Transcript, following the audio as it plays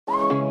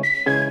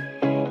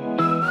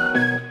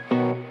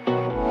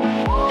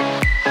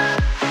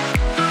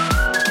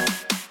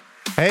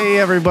Hey,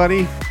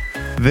 everybody.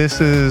 This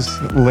is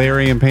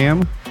Larry and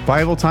Pam.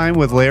 Bible Time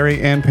with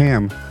Larry and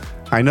Pam.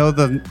 I know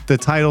the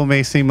title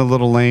may seem a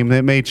little lame.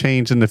 It may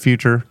change in the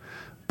future.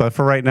 But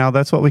for right now,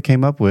 that's what we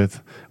came up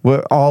with.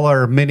 All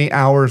our many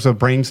hours of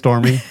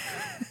brainstorming.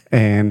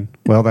 And,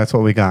 well, that's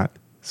what we got.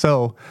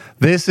 So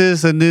this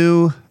is a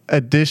new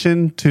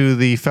addition to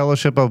the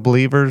Fellowship of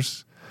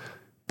Believers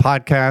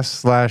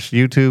podcast /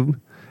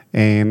 YouTube.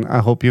 And I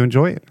hope you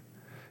enjoy it.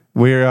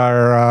 We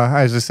are,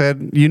 as I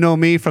said, you know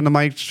me from the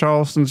Mike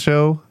Charleston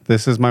show.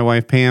 This is my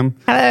wife, Pam.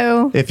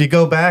 Hello. If you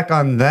go back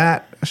on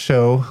that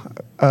show,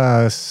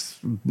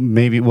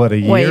 maybe, a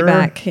year? Way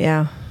back,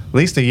 yeah. At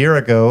least a year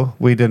ago,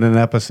 we did an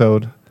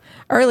episode.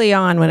 Early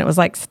on when it was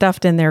like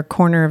stuffed in their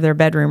corner of their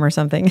bedroom or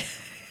something.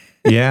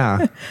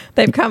 Yeah.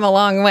 They've come a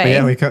long way.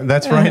 Yeah,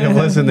 that's right. It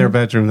was in their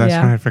bedroom. That's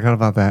Yeah. right. I forgot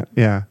about that.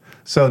 Yeah.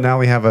 So now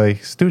we have a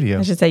studio.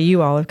 I should say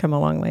you all have come a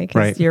long way because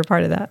Right. you're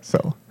part of that.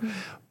 So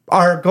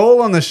our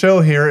goal on the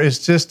show here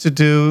is just to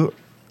do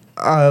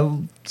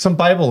some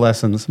Bible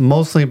lessons.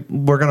 Mostly,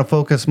 we're going to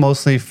focus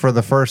mostly for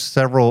the first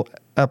several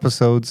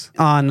episodes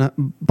on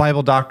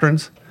Bible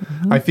doctrines.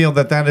 Mm-hmm. I feel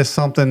that is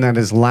something that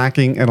is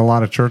lacking in a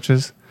lot of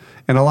churches.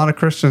 And a lot of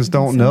Christians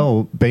don't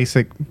know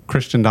basic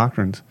Christian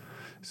doctrines.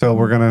 So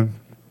we're going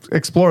to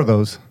explore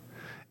those.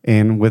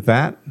 And with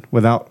that,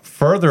 without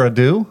further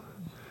ado,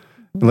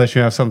 unless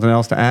you have something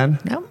else to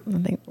add, No, I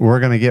think we're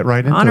going to get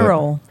right into it. on a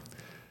roll.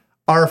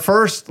 Our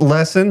first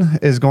lesson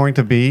is going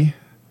to be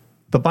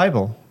the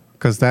Bible,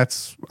 because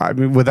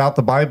without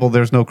the Bible,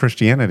 there's no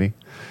Christianity.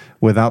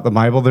 Without the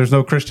Bible, there's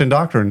no Christian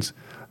doctrines.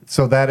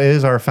 So that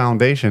is our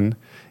foundation.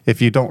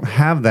 If you don't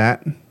have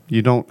that,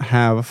 you don't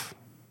have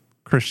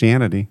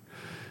Christianity.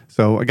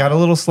 So I got a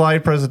little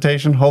slide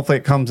presentation. Hopefully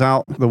it comes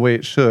out the way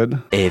it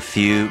should. A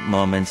few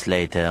moments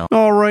later.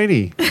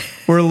 Alrighty.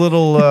 We're a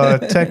little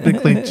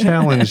technically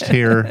challenged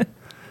here.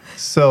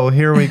 So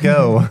here we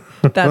go.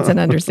 That's an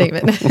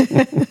understatement.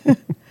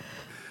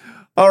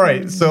 All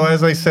right. So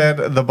as I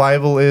said, the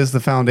Bible is the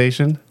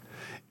foundation.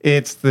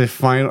 It's the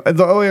final.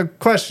 The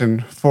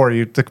question for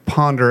you to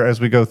ponder as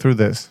we go through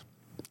this,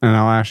 and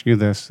I'll ask you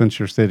this since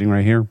you're sitting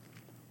right here.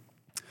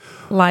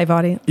 Live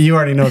audience. You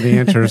already know the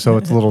answer, so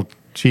it's a little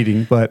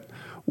cheating. But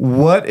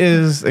what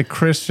is a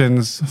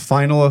Christian's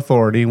final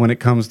authority when it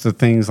comes to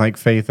things like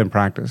faith and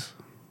practice?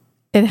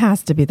 It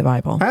has to be the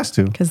Bible. Has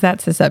to. Because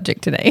that's the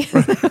subject today.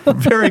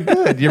 Very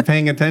good. You're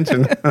paying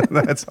attention.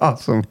 That's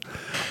awesome.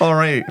 All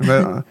right.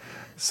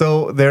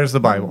 So there's the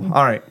Bible.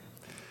 All right.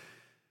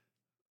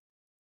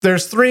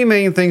 There's three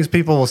main things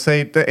people will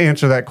say to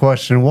answer that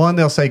question. One,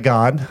 they'll say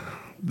God,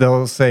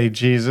 they'll say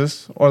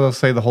Jesus, or they'll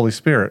say the Holy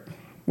Spirit.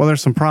 Well,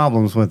 there's some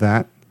problems with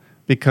that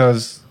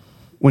because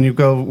when you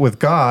go with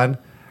God,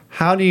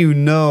 how do you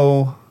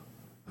know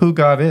who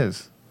God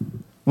is?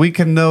 We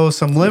can know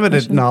some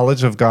limited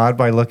knowledge of God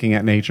by looking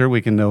at nature.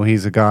 We can know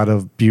he's a God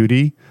of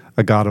beauty,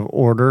 a God of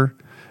order,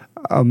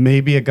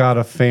 maybe a God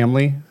of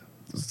family,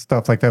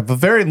 stuff like that, but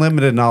very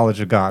limited knowledge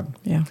of God.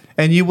 Yeah.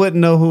 And you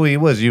wouldn't know who he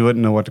was. You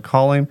wouldn't know what to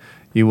call him.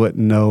 You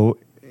wouldn't know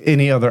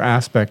any other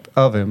aspect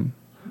of him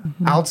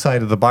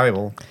outside of the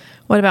Bible.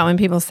 What about when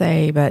people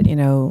say, but,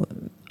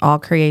 all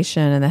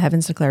creation and the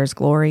heavens declare his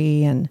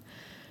glory, and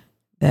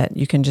that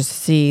you can just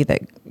see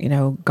that,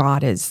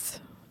 God is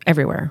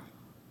everywhere.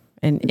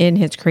 And in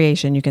his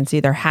creation, you can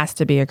see there has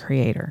to be a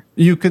creator.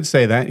 You could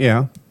say that,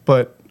 yeah.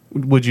 But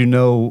would you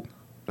know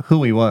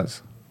who he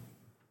was?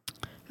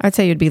 I'd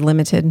say you'd be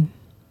limited.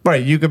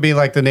 Right. You could be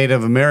like the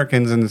Native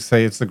Americans and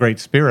say it's the Great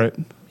Spirit.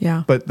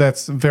 Yeah. But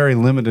that's very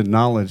limited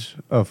knowledge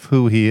of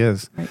who he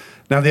is. Right.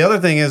 Now, the other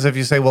thing is if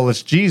you say, well,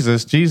 it's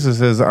Jesus.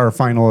 Jesus is our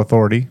final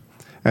authority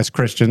as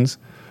Christians.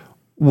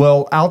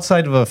 Well,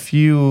 outside of a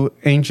few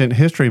ancient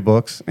history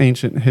books,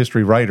 ancient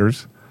history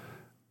writers,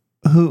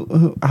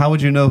 how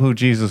would you know who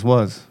Jesus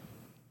was?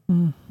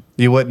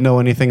 You wouldn't know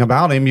anything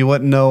about him. You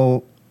wouldn't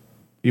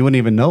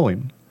even know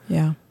him.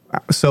 Yeah.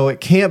 So it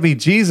can't be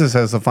Jesus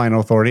as the final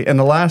authority. And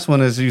the last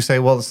one is you say,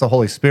 well, it's the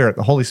Holy Spirit.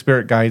 The Holy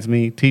Spirit guides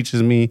me,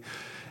 teaches me.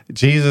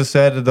 Jesus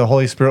said that the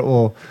Holy Spirit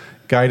will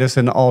guide us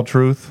into all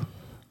truth.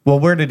 Well,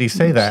 where did he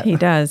say that? He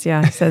does,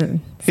 yeah. He said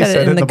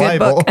it in the good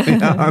Bible. book.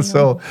 Yeah,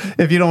 so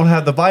if you don't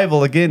have the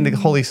Bible, again, the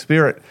Holy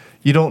Spirit,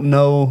 you don't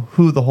know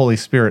who the Holy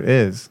Spirit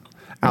is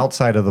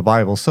outside of the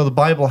Bible. So the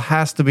Bible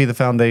has to be the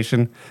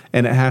foundation,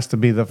 and it has to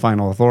be the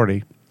final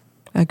authority.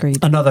 Agreed.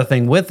 Another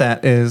thing with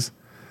that is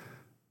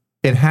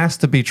it has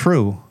to be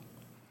true,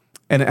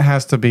 and it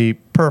has to be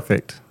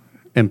perfect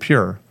and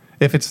pure.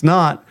 If it's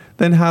not,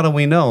 then how do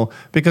we know?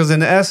 Because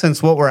in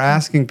essence, what we're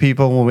asking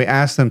people when we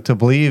ask them to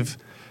believe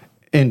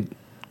in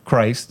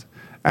Christ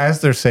as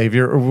their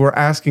Savior, we're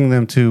asking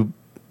them to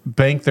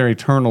bank their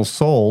eternal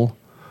soul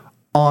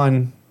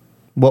on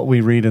what we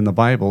read in the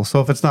Bible.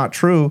 So if it's not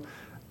true,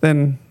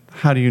 then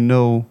how do you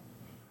know?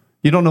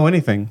 You don't know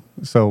anything.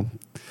 So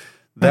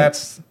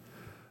that's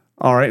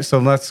all right. So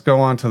let's go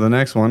on to the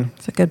next one.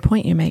 It's a good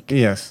point you make.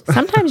 Yes.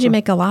 Sometimes you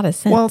make a lot of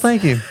sense. Well,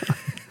 thank you.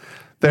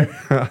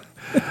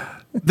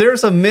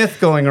 There's a myth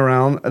going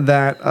around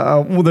that,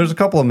 there's a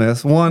couple of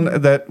myths. One,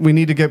 that we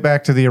need to get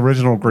back to the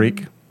original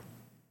Greek.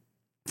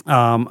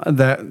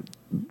 That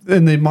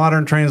in the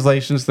modern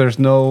translations, there's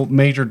no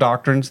major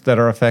doctrines that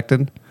are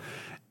affected,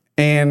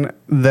 and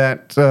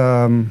that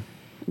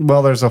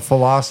there's a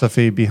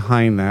philosophy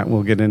behind that.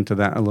 We'll get into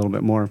that a little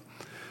bit more,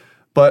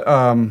 but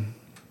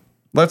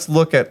let's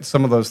look at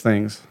some of those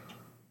things.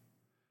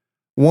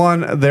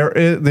 One, there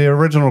is the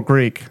original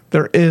Greek.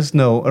 There is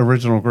no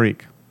original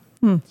Greek.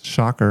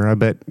 Shocker. I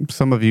bet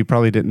some of you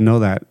probably didn't know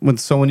that.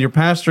 When your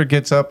pastor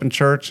gets up in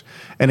church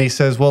and he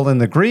says, well, in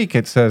the Greek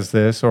it says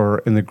this, or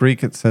in the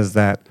Greek it says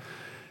that,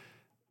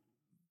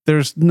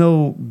 there's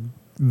no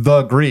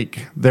the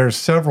Greek. There's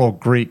several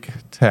Greek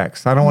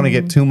texts. I don't want to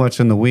get too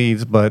much in the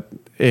weeds, but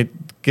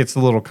it gets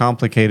a little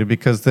complicated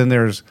because then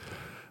there's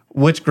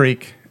which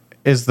Greek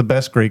is the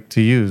best Greek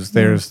to use.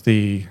 There's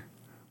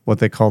what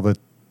they call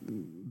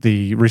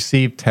the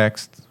received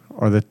text,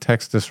 or the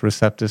Textus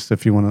Receptus,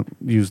 if you want to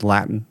use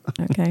Latin.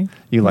 Okay.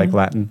 You like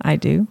Latin? I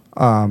do.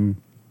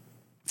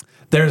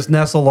 There's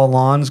Nestle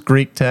Aland's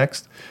Greek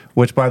text,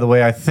 which, by the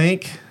way, I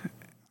think,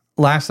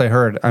 last I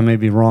heard, I may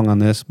be wrong on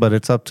this, but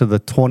it's up to the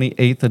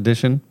 28th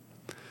edition.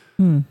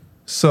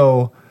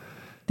 So...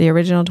 The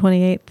original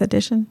 28th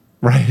edition?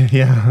 Right,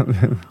 yeah.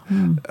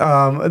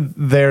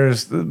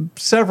 There's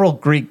several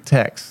Greek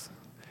texts.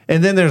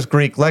 And then there's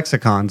Greek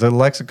lexicons. A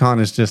lexicon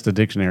is just a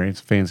dictionary.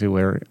 It's a fancy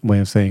way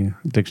of saying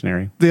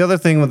dictionary. The other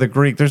thing with the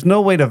Greek, there's no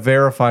way to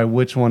verify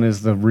which one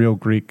is the real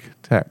Greek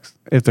text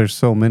if there's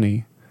so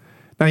many.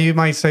 Now, you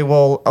might say,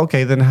 well,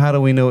 okay, then how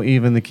do we know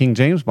even the King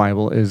James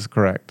Bible is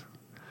correct?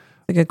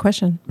 A good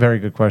question. Very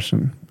good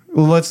question.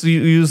 Well, let's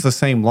use the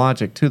same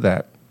logic to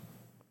that.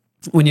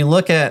 When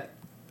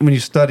you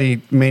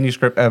study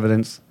manuscript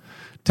evidence,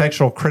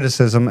 textual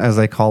criticism, as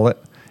they call it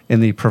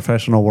in the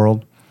professional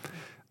world,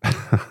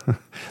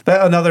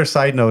 another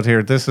side note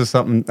here. This is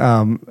something.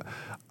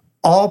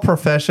 All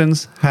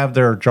professions have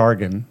their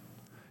jargon.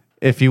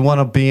 If you want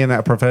to be in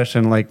that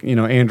profession, like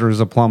Andrew's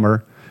a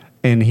plumber,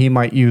 and he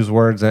might use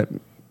words that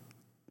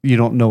you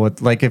don't know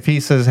what. Like if he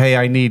says, "Hey,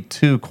 I need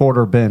 2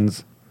 quarter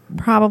bins,"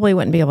 probably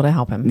wouldn't be able to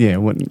help him. Yeah,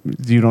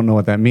 you don't know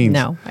what that means.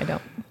 No, I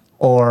don't.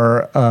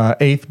 Or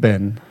 1/8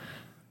 bin,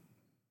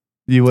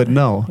 you wouldn't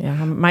know. Yeah,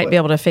 I might be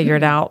able to figure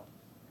it out.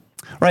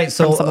 Right.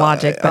 So from some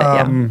logic, but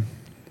yeah.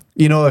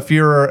 If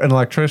you're an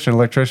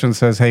electrician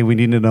says, hey, we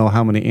need to know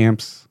how many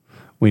amps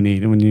we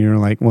need. And when you're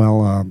like,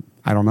 well,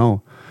 I don't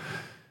know.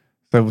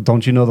 So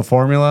don't you know the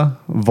formula?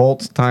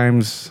 Volts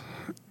times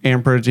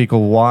amperage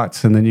equal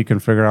watts, and then you can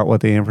figure out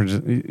what the amperage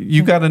is.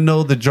 You got to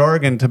know the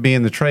jargon to be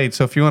in the trade.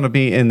 So if you want to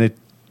be in the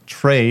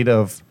trade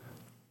of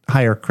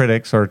higher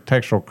critics or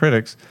textual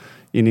critics,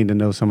 you need to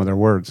know some of their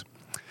words.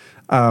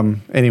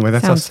 Anyway,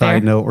 that's Sounds a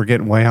side fair. note. We're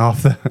getting way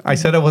off. I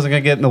said I wasn't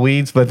going to get in the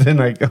weeds, but then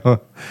I go.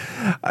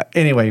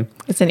 Anyway.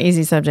 It's an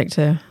easy subject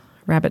to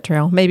rabbit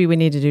trail. Maybe we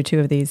need to do 2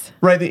 of these.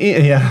 Right.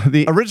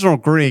 The original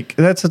Greek,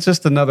 that's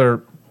just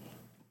another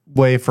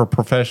way for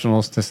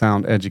professionals to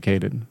sound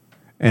educated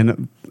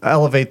and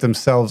elevate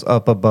themselves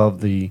up above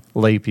the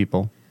lay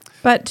people.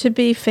 But to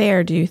be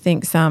fair, do you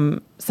think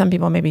some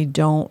people maybe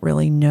don't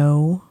really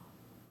know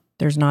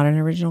there's not an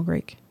original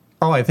Greek?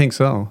 Oh, I think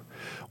so.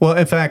 Well,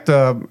 in fact,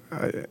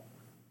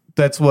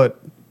 that's what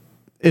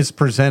is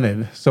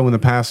presented. So when the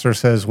pastor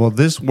says, well,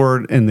 this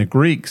word in the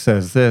Greek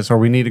says this, or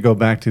we need to go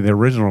back to the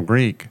original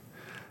Greek,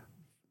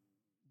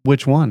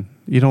 which one?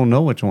 You don't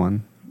know which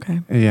one.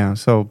 Okay. Yeah.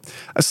 So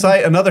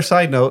another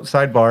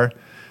sidebar,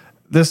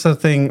 this is a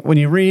thing, when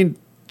you read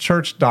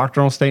church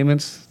doctrinal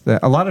statements, that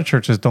a lot of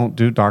churches don't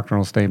do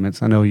doctrinal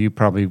statements. I know you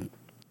probably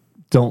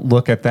don't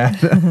look at that.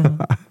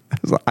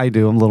 I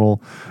do. I'm a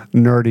little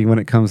nerdy when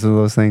it comes to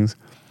those things.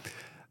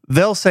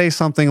 They'll say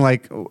something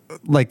like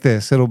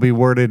this. It'll be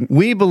worded,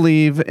 we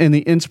believe in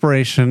the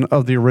inspiration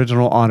of the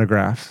original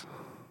autographs.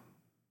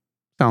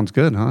 Sounds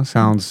good, huh?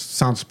 Sounds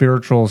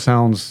spiritual,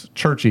 sounds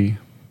churchy.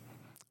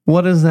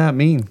 What does that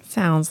mean?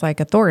 Sounds like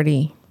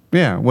authority.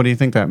 Yeah, what do you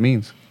think that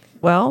means?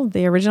 Well,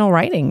 the original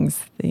writings,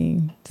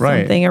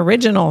 Right. Something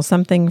original,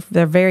 something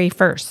the very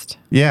first,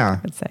 Yeah.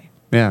 I would say.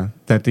 Yeah,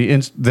 that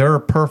they're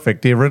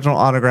perfect. The original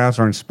autographs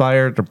are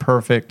inspired, they're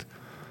perfect.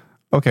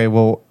 Okay,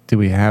 well, do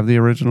we have the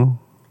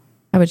original?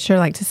 I would sure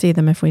like to see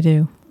them if we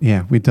do.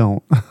 Yeah, we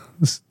don't.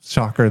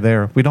 Shocker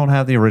there. We don't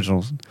have the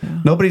originals.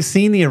 Yeah. Nobody's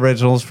seen the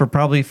originals for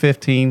probably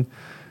 1500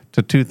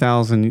 to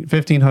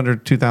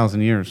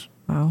 2000 years.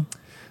 Wow.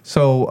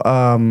 So,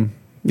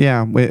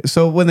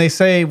 so when they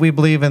say we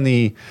believe in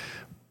the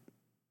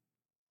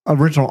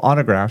original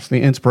autographs,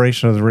 the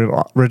inspiration of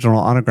the original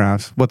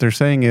autographs, what they're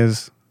saying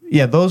is,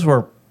 yeah, those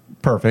were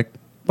perfect,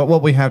 but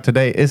what we have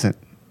today isn't.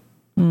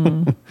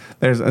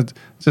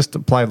 Just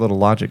apply a little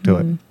logic to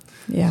it.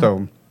 Yeah.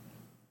 So,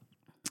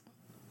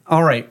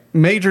 all right,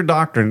 major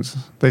doctrines.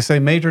 They say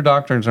major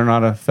doctrines are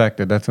not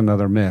affected. That's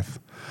another myth.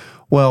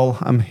 Well,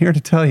 I'm here to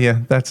tell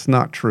you that's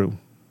not true.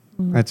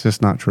 That's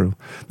just not true.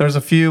 There's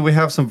a few. We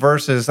have some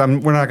verses.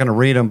 We're not going to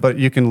read them, but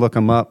you can look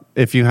them up.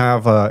 If you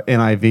have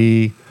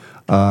NIV,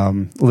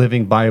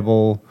 Living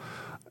Bible,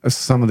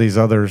 some of these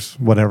others,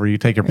 whatever, you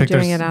take your We're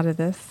pictures. doing it out of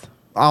this.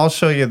 I'll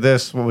show you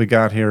this, what we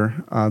got here.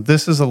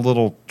 This is a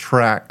little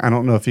track. I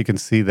don't know if you can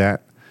see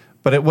that,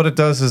 But what it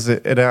does is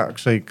it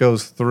actually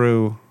goes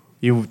through.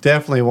 You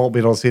definitely won't be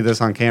able to see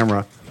this on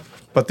camera.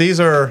 But these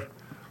are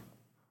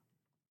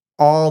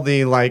all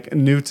the like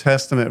New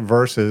Testament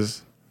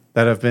verses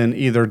that have been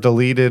either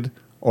deleted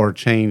or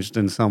changed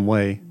in some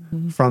way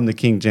from the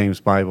King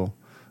James Bible.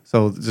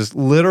 So just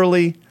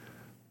literally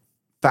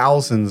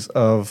thousands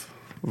of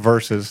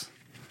verses,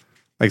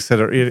 like I said,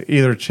 are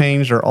either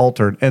changed or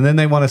altered. And then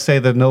they want to say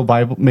that no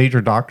Bible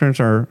major doctrines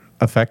are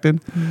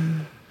affected.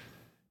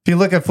 If you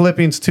look at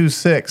Philippians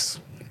 2:6,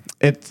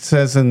 it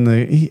says in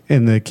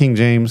the King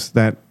James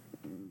that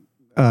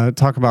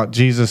talk about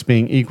Jesus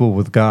being equal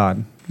with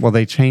God. Well,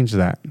 they changed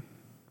that.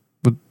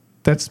 But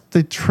that's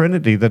the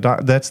Trinity.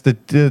 That's the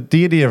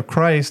deity of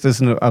Christ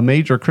is a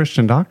major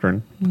Christian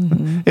doctrine.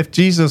 If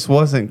Jesus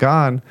wasn't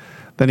God,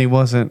 then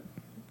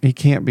he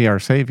can't be our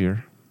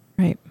Savior.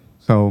 Right.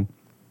 So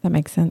that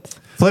makes sense.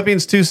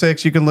 Philippians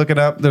 2:6, you can look it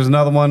up. There's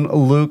another one,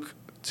 Luke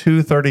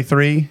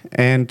 2:33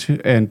 and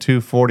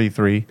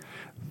 2:43.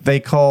 They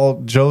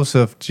call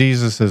Joseph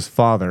Jesus'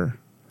 father.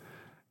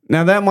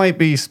 Now, that might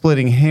be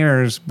splitting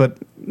hairs, but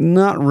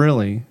not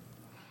really.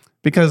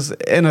 Because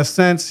in a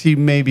sense, he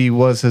maybe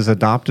was his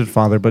adopted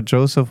father, but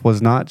Joseph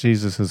was not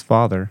Jesus'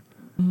 father.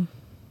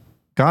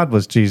 God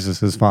was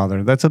Jesus'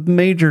 father. That's a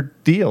major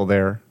deal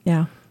there.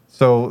 Yeah.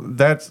 So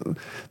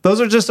those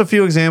are just a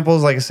few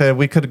examples. Like I said,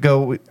 we could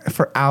go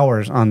for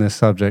hours on this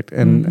subject.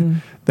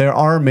 And there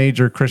are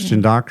major Christian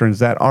doctrines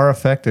that are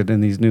affected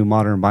in these new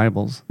modern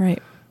Bibles.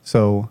 Right.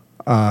 So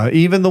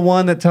even the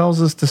one that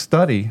tells us to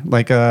study,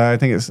 like I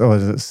think it's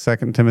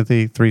 2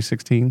 Timothy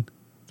 3:16,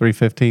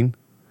 3:15.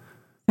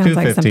 Sounds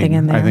like something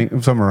in there. I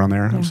think somewhere around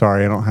there. Yeah. I'm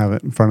sorry, I don't have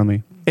it in front of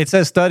me. It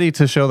says, study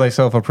to show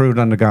thyself approved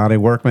unto God, a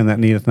workman that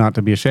needeth not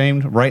to be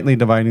ashamed, rightly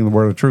dividing the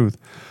word of truth.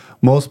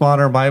 Most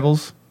modern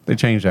Bibles, they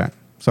change that.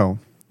 So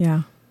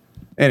Yeah.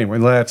 anyway,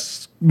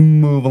 let's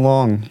move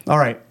along. All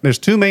right, there's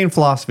two main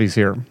philosophies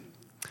here.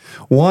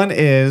 One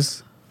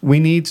is we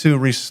need to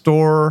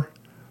restore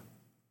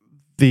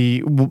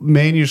the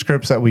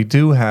manuscripts that we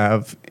do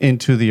have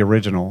into the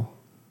original.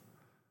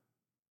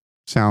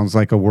 Sounds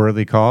like a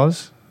worthy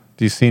cause.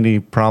 Do you see any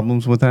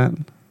problems with that?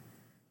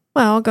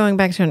 Well, going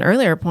back to an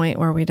earlier point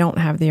where we don't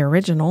have the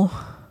original,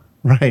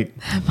 Right.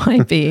 that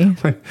might be.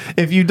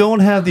 If you don't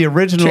have the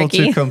original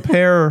Tricky. to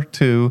compare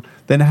to,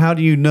 then how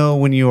do you know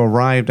when you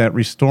arrived at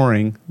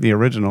restoring the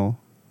original?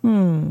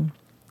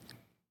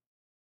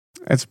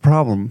 It's a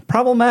problem.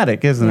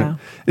 Problematic, isn't it?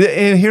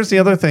 And here's the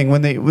other thing.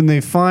 When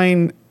they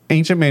find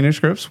ancient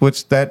manuscripts,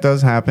 which that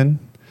does happen,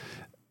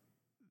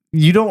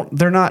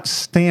 they're not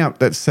stamped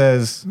that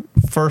says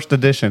first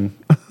edition.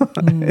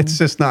 It's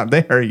just not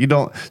there. You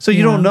don't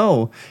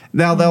know.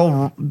 Now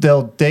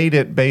they'll date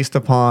it based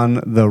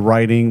upon the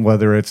writing,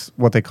 whether it's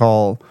what they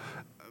call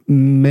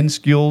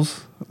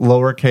minuscules,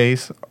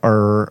 lowercase,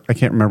 or I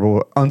can't remember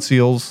what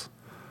uncials.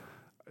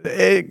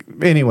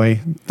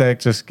 Anyway, that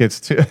just gets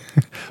to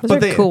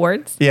Those are cool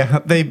words. Yeah,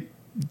 they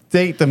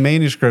date the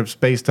manuscripts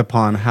based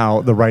upon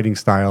how the writing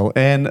style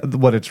and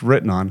what it's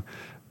written on.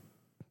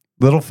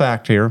 Little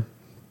fact here.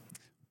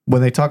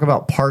 When they talk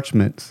about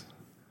parchment,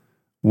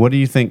 what do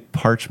you think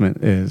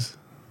parchment is?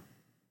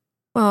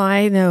 Well,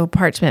 I know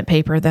parchment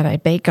paper that I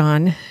bake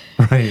on.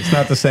 Right, it's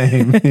not the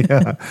same.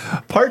 Yeah.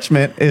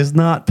 Parchment is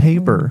not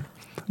paper.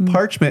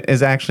 Parchment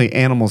is actually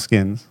animal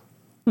skins.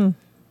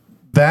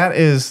 That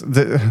is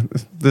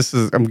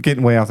I'm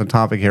getting way off the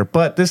topic here,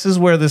 but this is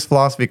where this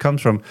philosophy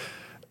comes from.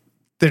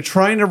 They're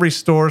trying to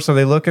restore, so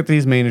they look at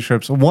these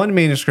manuscripts. One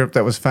manuscript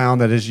that was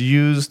found that is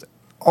used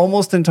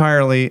almost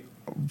entirely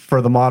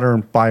for the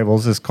modern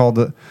Bibles is called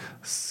the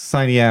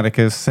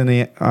Sinaiticus.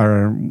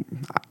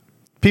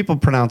 People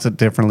pronounce it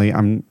differently.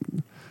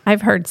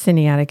 I've heard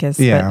Sinaiticus,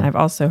 Yeah. but I've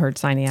also heard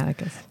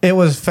Sinaiticus. It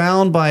was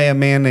found by a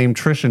man named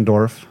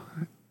Tischendorf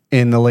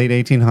in the mid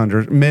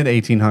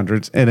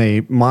 1800s, in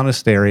a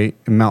monastery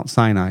in Mount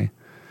Sinai.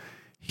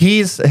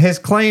 His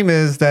claim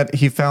is that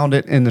he found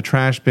it in the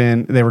trash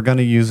bin. They were going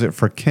to use it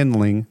for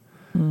kindling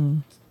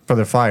for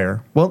their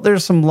fire. Well,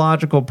 there's some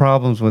logical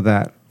problems with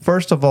that.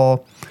 First of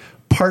all,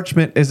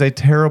 parchment is a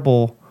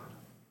terrible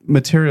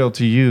material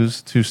to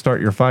use to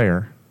start your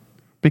fire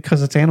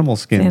because it's animal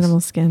skins. Animal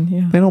skin,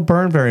 yeah. They don't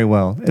burn very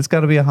well. It's got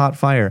to be a hot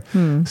fire.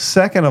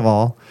 Second of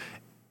all,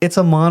 it's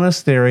a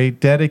monastery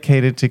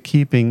dedicated to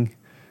keeping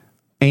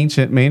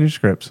ancient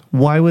manuscripts.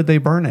 Why would they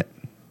burn it?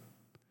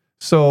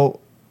 So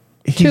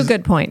Two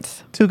good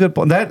points. Two good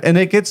points. And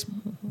it gets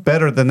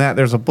better than that.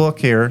 There's a book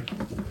here.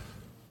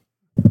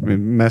 I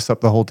mean, mess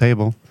up the whole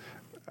table.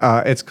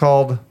 It's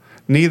called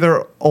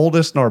Neither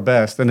Oldest Nor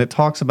Best, and it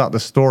talks about the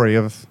story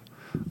of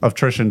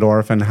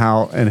Tischendorf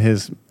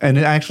and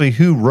actually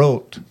who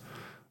wrote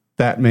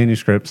that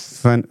manuscript,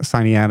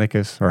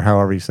 Sinaiticus, or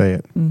however you say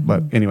it.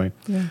 But anyway,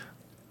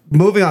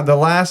 moving on. The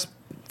last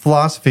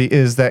philosophy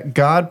is that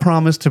God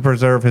promised to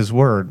preserve His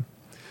word.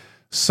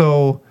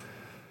 So,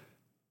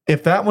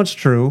 if that one's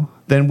true,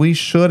 then we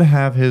should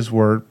have His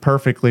word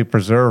perfectly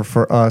preserved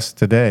for us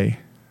today.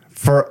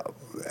 For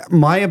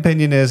my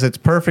opinion is it's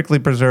perfectly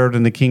preserved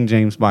in the King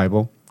James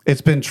Bible.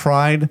 It's been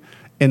tried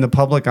in the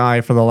public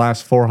eye for the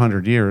last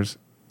 400 years,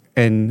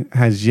 and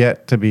has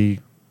yet to be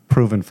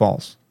proven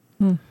false.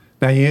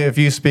 Now, if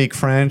you speak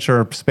French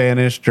or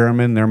Spanish,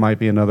 German, there might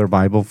be another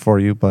Bible for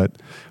you,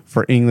 but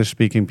for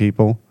English-speaking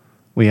people,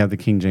 we have the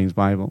King James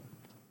Bible.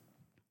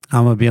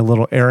 I'm going to be a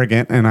little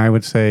arrogant, and I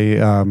would say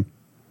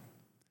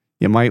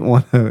you might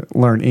want to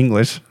learn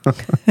English.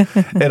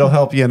 It'll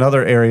help you in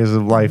other areas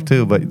of life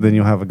too, but then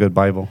you'll have a good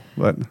Bible.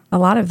 But A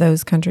lot of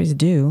those countries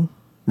do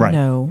Right.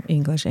 know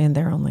English and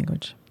their own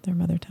language, their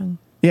mother tongue.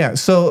 yeah,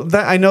 so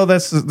that I know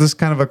that's this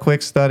kind of a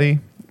quick study,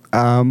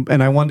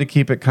 and I wanted to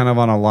keep it kind of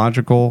on a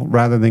logical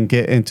rather than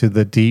get into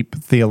the deep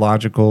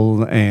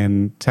theological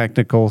and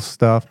technical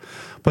stuff.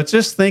 But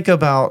just think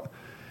about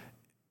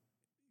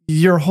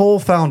your whole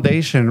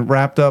foundation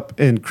wrapped up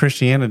in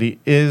Christianity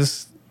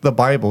is the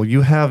Bible.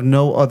 You have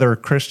no other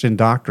Christian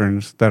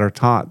doctrines that are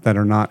taught that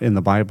are not in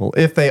the Bible.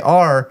 If they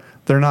are,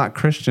 they're not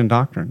Christian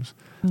doctrines.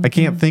 I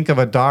can't think of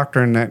a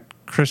doctrine that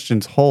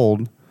Christians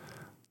hold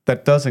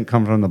that doesn't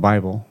come from the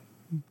Bible.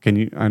 Can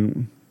you?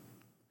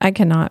 I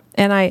cannot.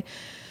 And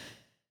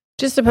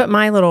just to put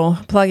my little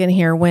plug in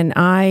here, when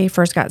I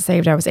first got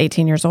saved, I was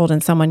 18 years old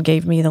and someone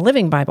gave me the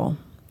Living Bible.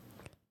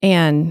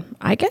 And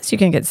I guess you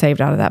can get saved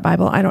out of that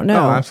Bible. I don't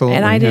know. Oh, absolutely.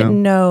 And I yeah.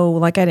 didn't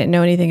know, I didn't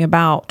know anything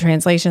about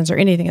translations or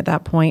anything at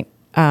that point,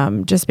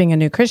 just being a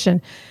new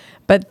Christian.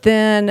 But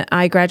then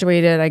I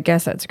graduated, I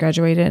guess that's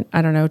graduated,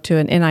 I don't know, to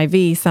an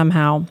NIV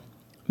somehow.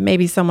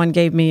 Maybe someone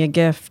gave me a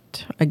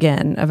gift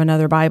again of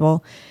another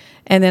Bible.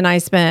 And then I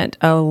spent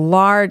a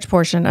large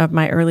portion of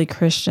my early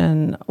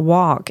Christian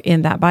walk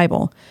in that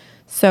Bible.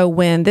 So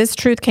when this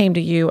truth came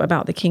to you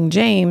about the King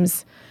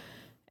James,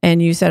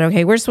 and you said,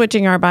 okay, we're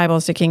switching our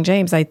Bibles to King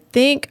James, I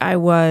think I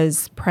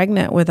was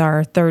pregnant with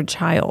our third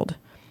child.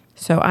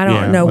 So I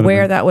don't know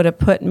where that would have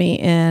put me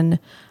in.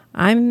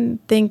 I'm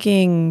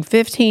thinking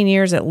 15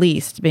 years at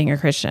least being a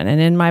Christian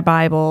and in my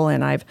Bible,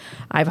 and I've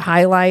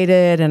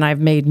highlighted and I've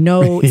made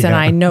notes and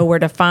I know where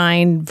to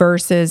find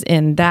verses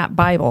in that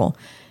Bible.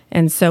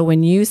 And so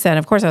when you said,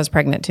 of course I was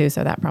pregnant too,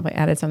 so that probably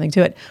added something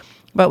to it.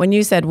 But when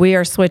you said we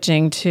are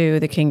switching to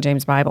the King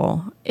James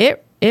Bible,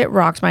 it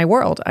rocked my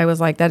world. I was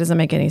like, that doesn't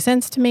make any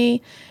sense to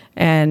me.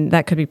 And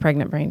that could be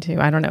pregnant brain too.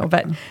 I don't know.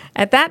 But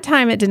at that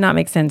time, it did not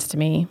make sense to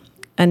me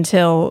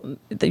until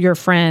your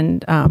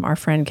friend, our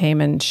friend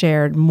came and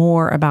shared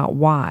more about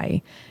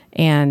why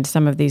and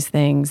some of these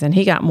things. And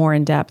he got more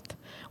in depth,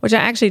 which I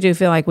actually do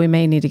feel like we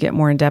may need to get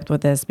more in depth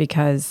with this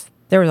because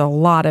there was a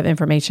lot of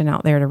information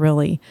out there to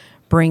really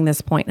bring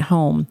this point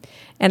home.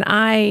 And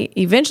I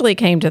eventually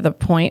came to the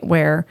point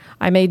where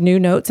I made new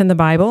notes in the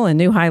Bible and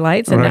new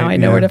highlights, and now I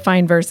know where to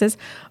find verses.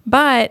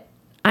 But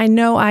I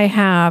know I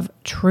have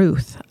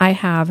truth. I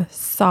have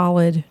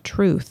solid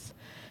truth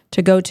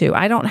to go to.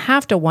 I don't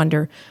have to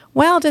wonder,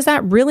 well, does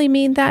that really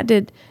mean that?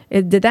 Did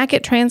that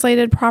get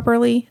translated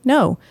properly?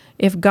 No.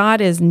 If God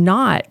is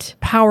not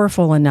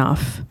powerful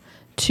enough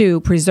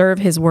to preserve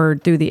his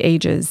word through the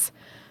ages,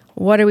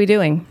 what are we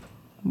doing?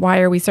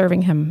 Why are we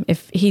serving him?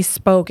 If he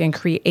spoke and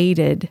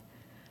created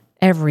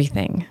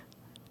everything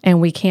and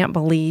we can't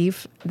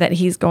believe that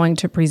he's going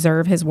to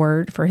preserve his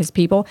word for his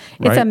people,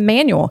 it's a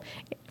manual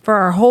for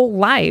our whole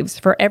lives,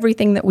 for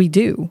everything that we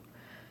do.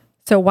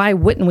 So why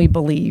wouldn't we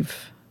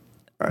believe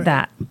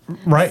that?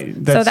 Right.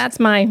 So that's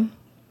my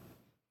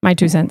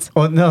 2 cents.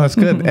 Oh, no, that's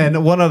good.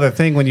 And one other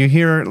thing, when you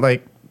hear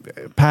like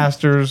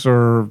pastors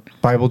or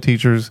Bible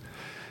teachers,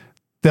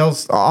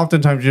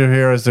 oftentimes you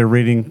hear as they're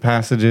reading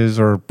passages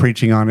or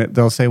preaching on it,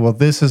 they'll say, well,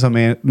 this is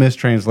a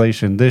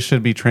mistranslation. This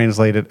should be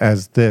translated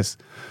as this.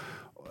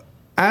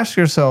 Ask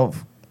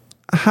yourself,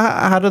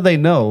 how do they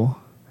know?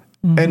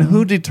 And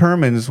who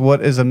determines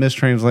what is a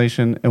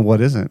mistranslation and what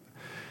isn't?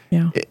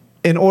 Yeah.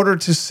 In order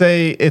to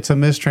say it's a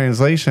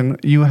mistranslation,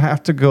 you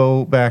have to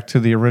go back to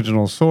the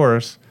original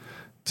source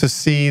to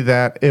see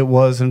that it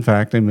was, in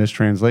fact, a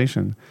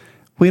mistranslation.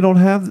 We don't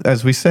have,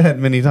 as we said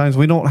many times,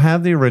 we don't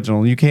have the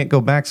original. You can't go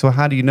back. So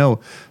how do you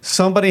know?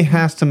 Somebody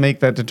has to make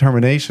that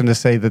determination to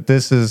say that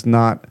this is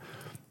not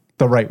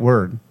the right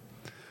word.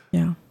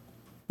 Yeah.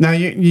 Now,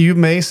 you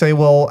may say,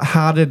 well,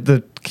 how did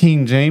the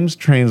King James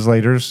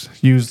translators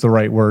use the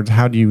right words?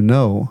 How do you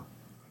know?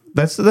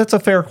 That's a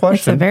fair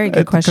question. It's a very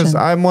good question. Because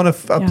I want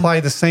to apply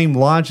the same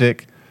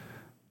logic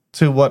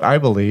to what I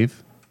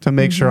believe to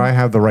make sure I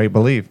have the right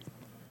belief.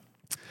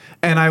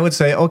 And I would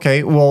say,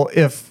 okay, well,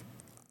 if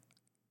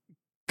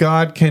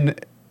God can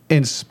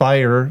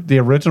inspire the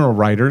original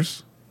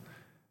writers,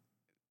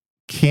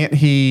 can't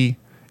he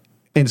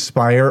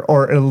inspire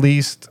or at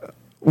least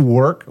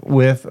work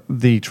with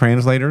the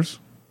translators?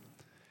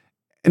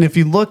 And if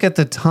you look at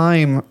the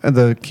time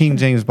the King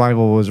James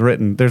Bible was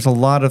written, there's a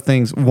lot of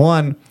things.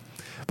 One,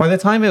 by the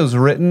time it was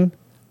written,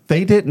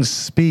 they didn't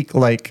speak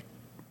like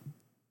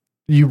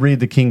you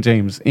read the King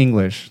James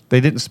English. They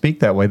didn't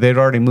speak that way. They'd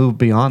already moved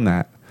beyond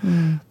that.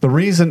 The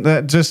reason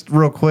that, just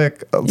real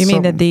quick. You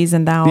mean the these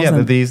and thous? Yeah,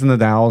 the these and the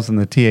thous and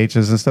the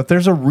ths and stuff.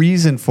 There's a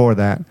reason for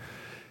that.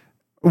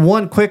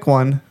 One quick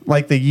one,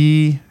 like the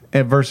ye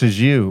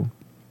versus you.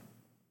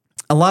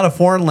 A lot of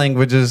foreign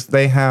languages,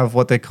 they have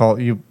what they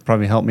call, you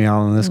probably help me out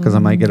on this because I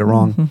might get it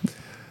wrong.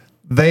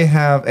 They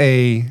have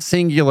a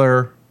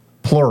singular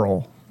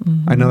plural.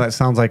 I know that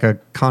sounds like a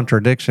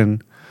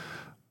contradiction,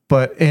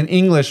 but in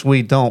English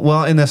we don't.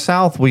 Well, in the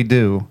South we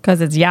do.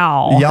 Because it's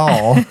y'all.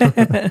 Y'all.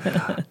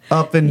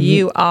 Up in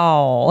You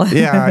all.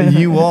 yeah,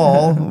 you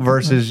all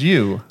versus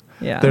you.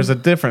 Yeah. There's a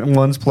different,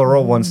 one's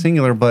plural, one's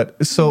singular.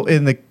 But so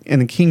in the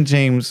King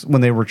James,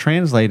 when they were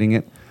translating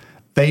it,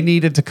 they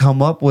needed to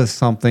come up with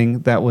something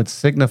that would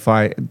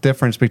signify a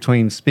difference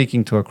between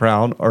speaking to a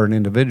crowd or an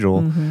individual.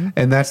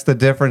 And that's the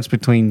difference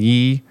between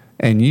ye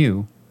and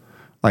you.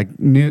 Like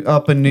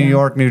up in New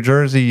York, New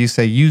Jersey, you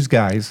say "yous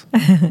guys,"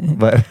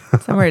 but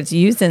Somewhere it's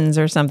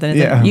usins or something. Is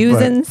Yeah, it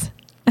usins?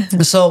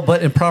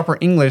 but in proper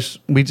English,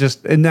 we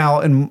just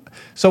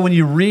so when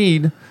you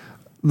read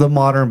the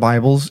modern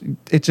Bibles,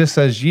 it just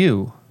says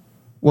 "you."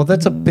 Well,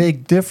 that's a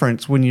big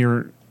difference when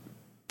you're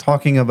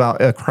talking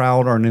about a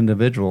crowd or an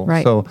individual.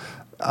 Right. So,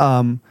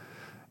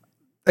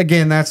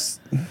 again, that's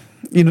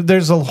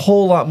there's a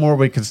whole lot more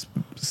we could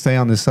say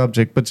on this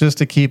subject, but just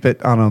to keep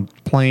it on a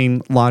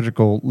plain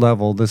logical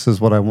level, this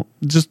is what I want,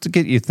 just to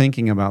get you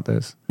thinking about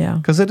this. Yeah.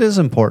 Because it is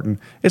important.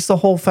 It's the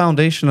whole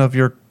foundation of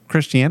your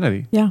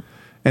Christianity. Yeah.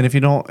 And if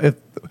you don't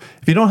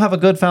have a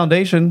good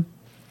foundation,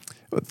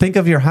 think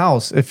of your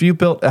house. If you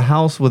built a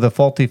house with a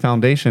faulty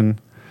foundation,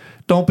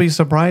 don't be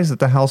surprised that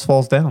the house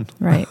falls down.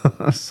 Right.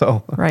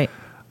 So, Right.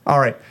 all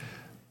right.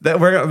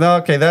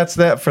 That's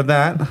that for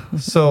that.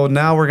 So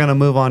now we're going to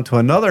move on to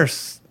another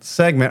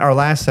segment. Our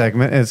last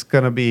segment is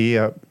going to be,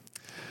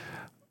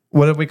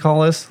 what did we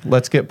call this?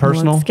 Let's get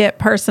personal. Let's get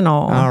personal.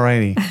 All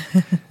righty.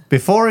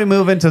 Before we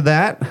move into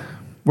that,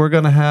 we're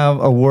going to have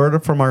a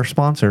word from our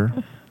sponsor.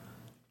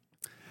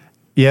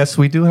 Yes,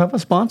 we do have a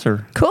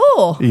sponsor.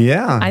 Cool.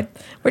 Yeah.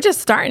 We're just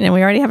starting and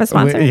we already have a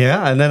sponsor.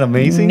 Yeah, isn't that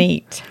amazing?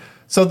 Neat.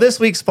 So this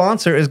week's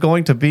sponsor is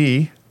going to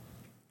be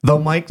the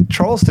Mike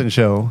Charleston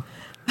Show.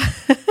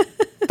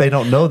 They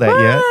don't know that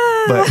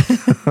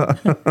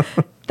yet,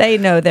 but They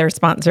know they're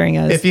sponsoring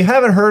us. if you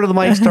haven't heard of the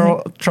Mike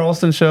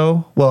Charleston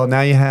Show, well,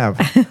 now you have.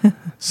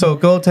 So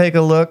go take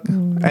a look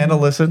and a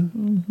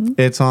listen.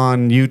 It's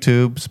on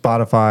YouTube,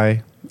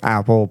 Spotify,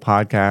 Apple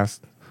Podcast,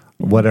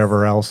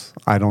 whatever else.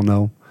 I don't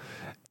know.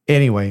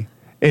 Anyway,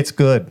 it's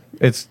good.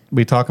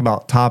 We talk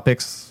about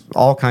topics,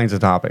 all kinds of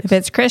topics. If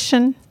it's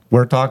Christian,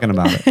 We're talking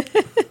about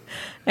it.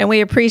 and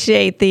we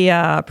appreciate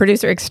the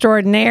producer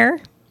extraordinaire.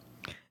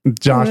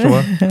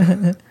 Joshua.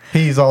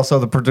 He's also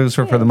the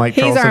producer for the Mike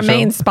He's Charleston our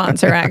main Show.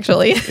 sponsor,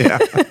 actually, Yeah.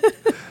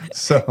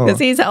 So, because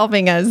he's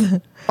helping us.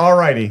 all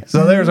righty.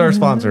 So there's our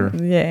sponsor.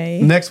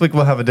 Yay. Next week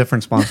we'll have a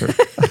different sponsor.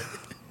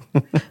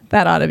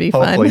 That ought to be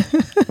Hopefully.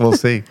 fun. We'll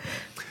see.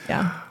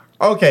 Yeah.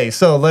 Okay,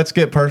 so let's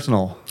get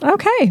personal.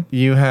 Okay.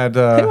 You had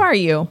Who are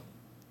you?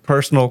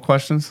 personal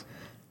questions?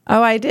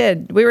 Oh, I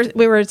did. We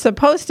were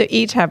supposed to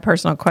each have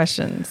personal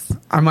questions.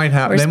 I might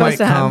have. We're They might supposed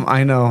to have- come.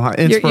 I know. You're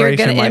Inspiration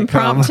going to might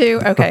come. impromptu?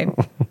 Okay.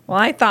 Well,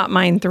 I thought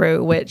mine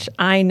through, which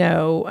I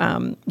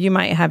know you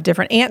might have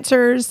different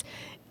answers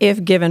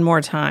if given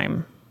more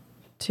time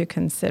to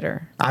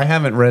consider. I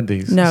haven't read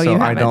these. No, so you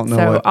haven't. I don't know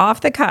so what. off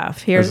the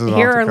cuff, here This is off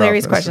are the cuff.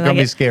 Larry's This is questions. gonna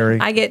be scary.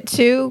 I get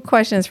 2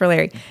 questions for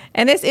Larry,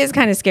 and this is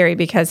kind of scary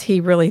because he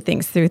really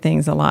thinks through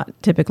things a lot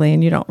typically,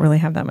 and you don't really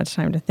have that much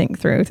time to think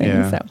through things.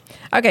 Yeah. So,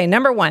 okay,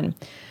 number 1,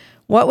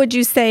 what would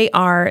you say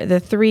are the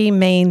 3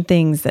 main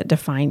things that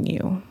define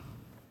you?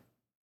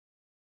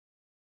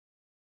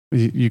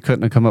 You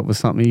couldn't have come up with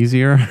something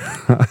easier.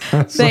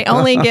 They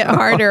only get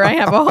harder. I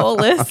have a whole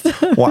list.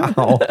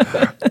 Wow.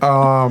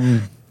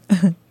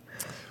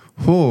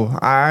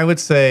 I would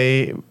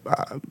say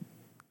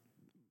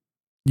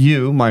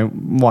you, my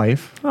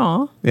wife.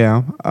 Aw.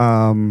 Yeah.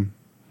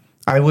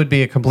 I would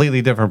be a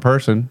completely different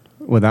person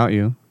without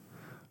you.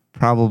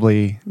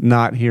 Probably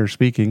not here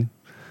speaking.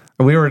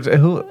 I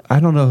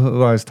don't know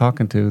who I was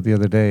talking to the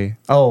other day.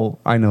 Oh,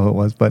 I know who it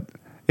was, but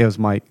it was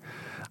Mike.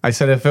 I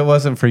said, if it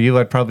wasn't for you,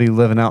 I'd probably be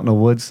living out in the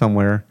woods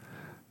somewhere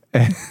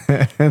in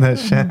a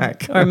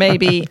shack Or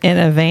maybe in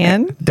a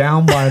van.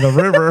 down by the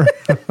river.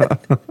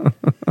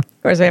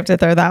 Of course, we have to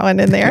throw that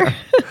one in there.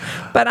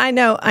 But I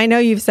know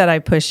you've said I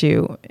push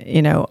you,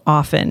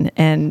 often,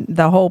 and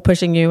the whole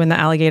pushing you in the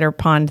alligator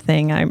pond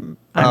thing. I'm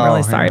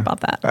really sorry yeah. about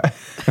that.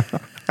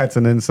 That's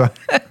an insight.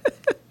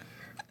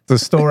 The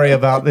story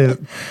about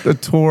the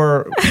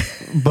tour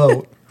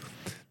boat.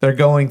 They're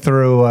going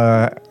through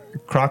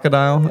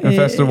crocodile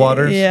infested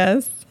waters.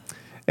 Yes.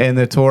 And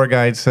the tour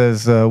guide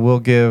says, we'll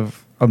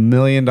give $1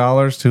 million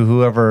to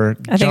whoever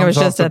I think it was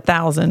jumps just off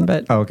 1,000,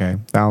 but Okay,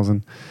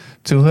 1,000.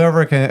 To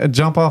whoever can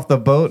jump off the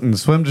boat and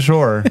swim to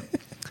shore.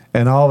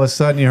 And all of a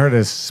sudden you heard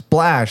a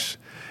splash.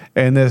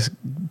 And this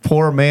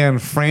poor man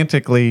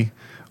frantically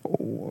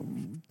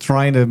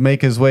trying to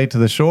make his way to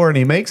the shore, and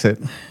he makes it.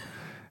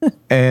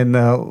 And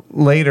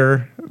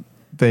later,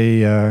 they...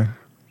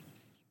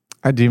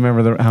 do you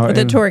remember how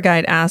the tour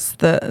guide asked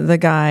the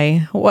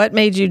guy, "What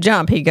made you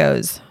jump?" He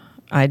goes,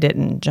 "I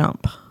didn't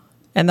jump."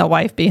 And the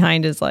wife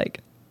behind is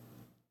like,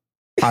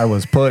 I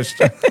was pushed.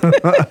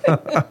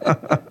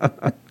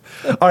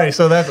 All right,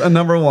 so that's a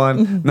number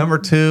one. Number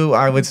two,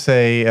 I would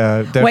say.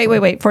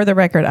 Wait. For the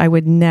record, I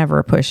would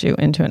never push you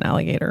into an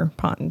alligator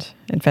pond,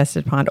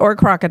 infested pond, or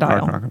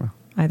crocodile.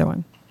 Either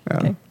one. Yeah.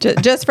 Okay.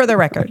 Just for the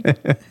record.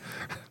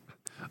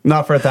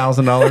 Not for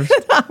 $1,000.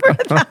 Not for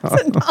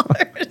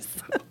 $1,000.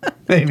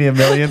 Maybe $1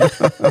 million.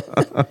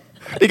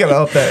 You got to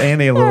up that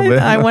ante a little bit.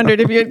 I wondered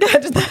if you'd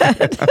catch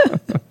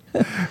that.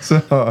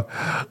 So,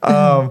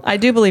 I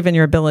do believe in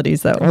your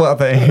abilities, though. well,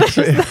 thanks.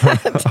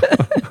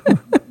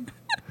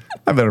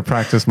 I better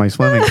practice my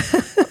swimming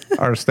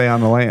or stay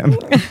on the land.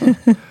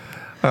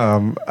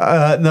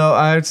 No,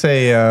 I would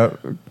say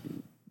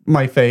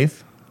my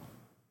faith,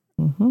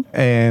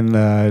 and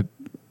I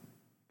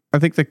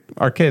think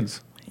our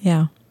kids.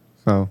 Yeah.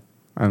 So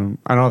I don't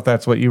know if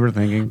that's what you were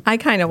thinking. I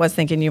kind of was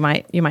thinking you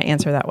might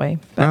answer that way.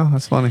 But. Oh,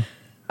 that's funny.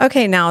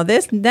 Okay, now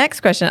this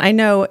next question. I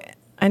know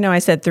I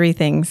said 3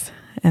 things,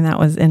 and that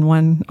was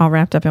all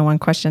wrapped up in one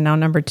question. Now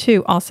number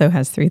 2 also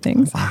has 3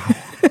 things. Wow.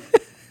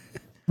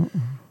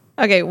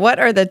 Okay, what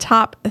are the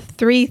top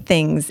 3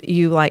 things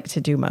you like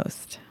to do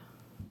most?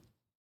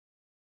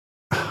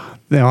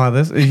 No,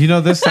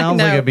 this sounds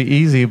like it'd be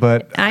easy,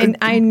 but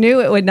I knew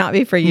it would not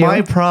be for you.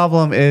 My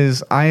problem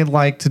is I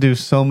like to do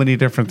so many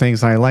different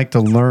things. And I like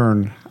to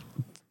learn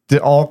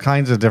all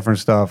kinds of different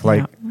stuff,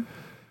 like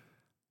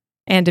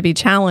and to be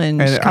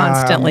challenged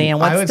constantly. And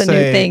what's the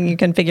new thing you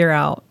can figure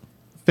out?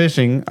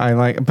 Fishing, I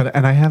like,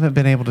 and I haven't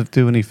been able to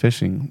do any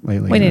fishing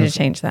lately. We need to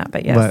change that,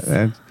 but yes.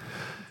 But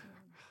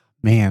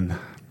man,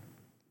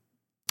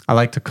 I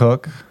like to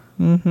cook.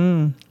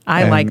 Mm-hmm.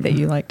 I like that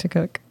you like to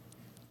cook.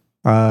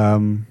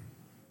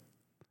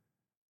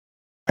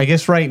 I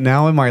guess right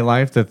now in my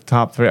life, the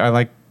top 3, I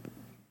like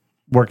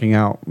working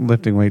out,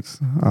 lifting weights.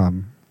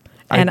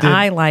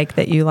 I like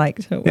that you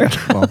like to work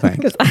out. Well, thanks.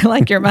 Because I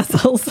like your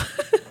muscles.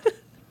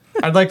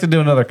 I'd like to do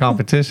another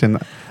competition.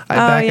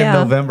 Back in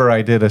November,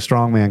 I did a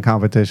strongman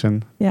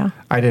competition. Yeah.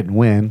 I didn't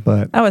win,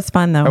 but that was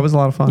fun, though. That was a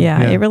lot of fun.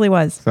 Yeah, it really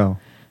was. So,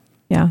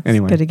 yeah.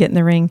 Anyway. It's good to get in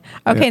the ring.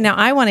 Okay, now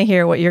I want to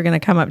hear what you're going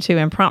to come up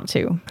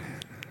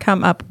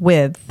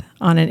with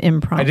on an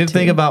impromptu. I did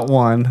think about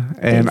one,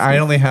 and I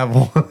only have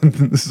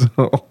one.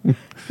 So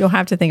you'll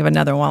have to think of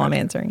another while I'm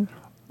answering.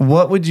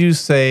 What would you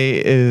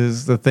say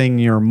is the thing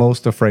you're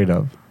most afraid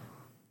of?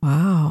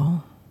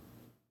 Wow.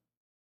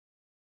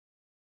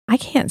 I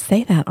can't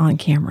say that on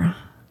camera.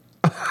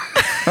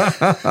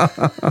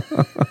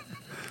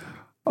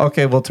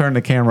 Okay, we'll turn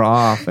the camera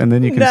off, and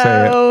then you can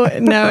say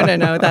it.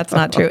 No, that's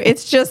not true.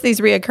 It's just these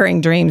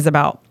reoccurring dreams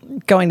about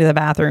going to the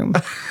bathroom.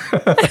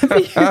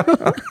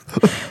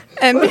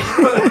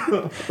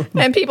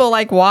 and people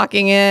like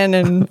walking in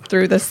and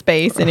through the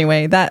space.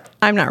 Anyway, that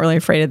I'm not really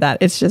afraid of that.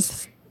 It's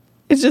just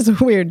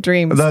weird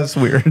dreams. That's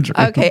weird.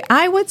 Okay,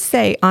 I would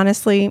say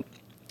honestly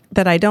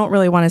that I don't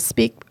really want to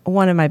speak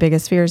one of my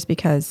biggest fears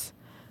because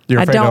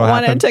I don't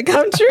want it to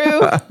come true.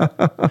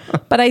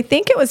 But I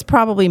think it was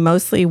probably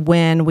mostly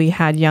when we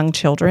had young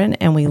children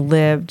and we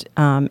lived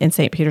in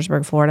St.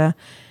 Petersburg, Florida,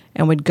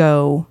 and would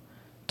go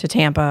to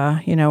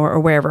Tampa, or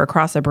wherever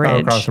across a bridge. Oh,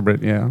 across the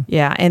bridge, yeah.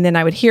 Yeah, and then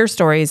I would hear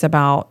stories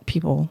about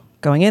people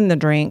going in the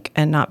drink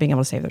and not being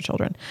able to save their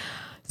children.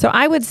 So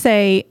I would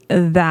say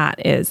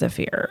that is a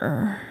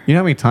fear. You know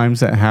how many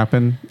times that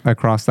happened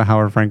across the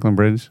Howard Franklin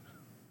Bridge?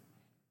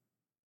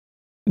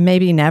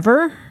 Maybe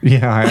never.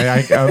 Yeah,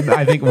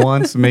 I think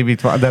once, maybe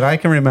twice, that I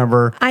can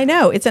remember. I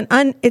know it's an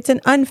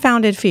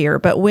unfounded fear,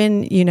 but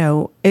when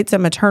it's a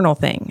maternal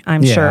thing,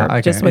 I'm sure,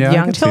 just with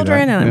young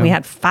children, and we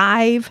had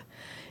 5.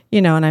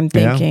 And I'm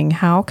thinking,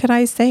 how could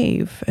I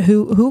save?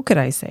 Who could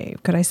I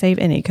save? Could I save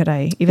any? Could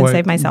I even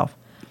save myself?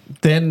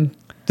 Then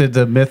did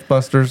the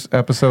Mythbusters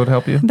episode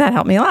help you? That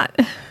helped me a lot.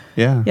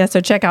 Yeah. Yeah. So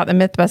check out the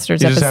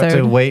Mythbusters episode. You just have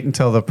to wait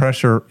until the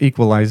pressure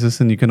equalizes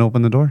and you can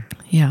open the door.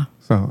 Yeah.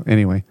 So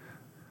anyway,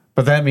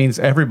 but that means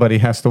everybody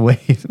has to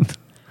wait.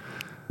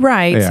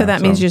 Right. Yeah, so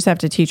that means you just have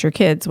to teach your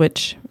kids,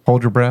 which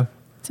hold your breath.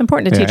 It's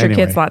important to teach your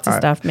kids lots of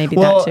stuff. Maybe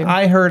that too.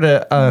 I heard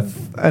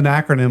an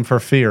acronym for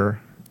fear.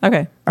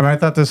 Okay. And I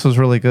thought this was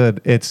really good.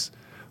 It's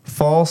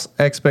false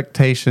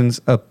expectations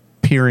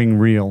appearing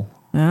real.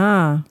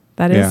 Ah,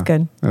 that is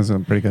good. That's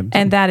pretty good.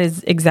 And that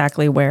is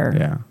exactly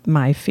where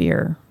my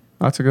fear.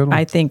 That's a good one.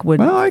 I think would.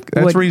 Well,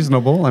 that's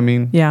reasonable. I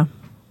mean. Yeah,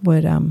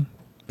 would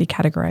be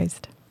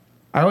categorized.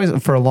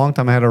 For a long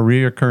time, I had a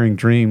reoccurring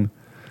dream.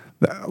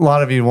 A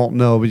lot of you won't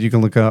know, but you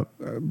can look up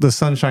the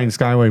Sunshine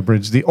Skyway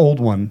Bridge, the old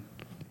one,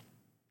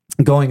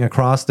 going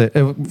across it.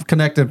 It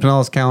connected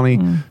Pinellas County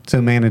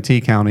to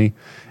Manatee County,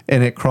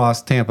 and it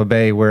crossed Tampa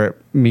Bay where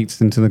it meets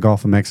into the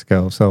Gulf of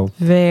Mexico. So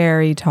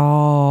very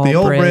tall. The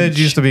old bridge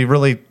used to be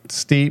really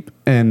steep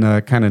and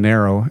kind of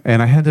narrow,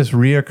 and I had this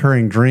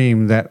reoccurring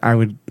dream that I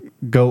would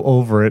go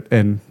over it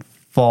and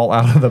fall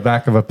out of the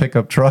back of a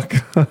pickup truck.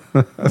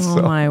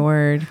 Oh my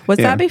word! Was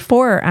that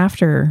before or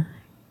after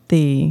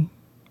the?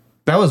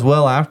 That was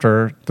well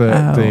after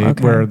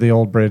where the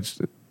old bridge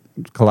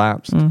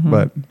collapsed.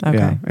 But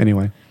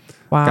anyway.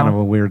 Wow. Kind of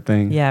a weird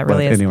thing. Yeah, it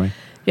really is. Anyway.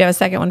 You have a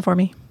second one for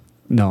me?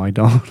 No, I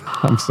don't.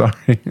 I'm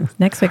sorry.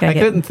 Next week I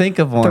couldn't think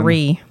of one.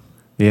 3.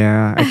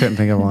 Yeah, I couldn't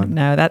think of one.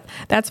 No,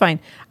 that's fine.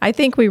 I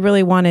think we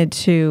really wanted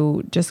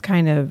to just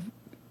kind of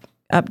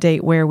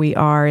update where we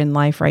are in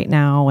life right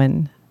now,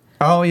 and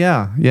Oh,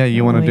 yeah. Yeah,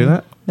 you want to do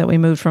that? That we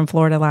moved from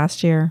Florida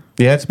last year.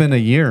 Yeah, it's been a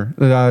year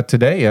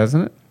today,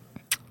 hasn't it?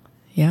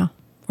 Yeah,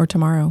 or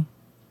tomorrow.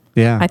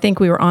 Yeah. I think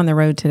we were on the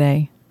road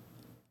today,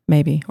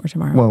 maybe, or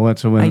tomorrow. Well,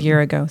 what's a year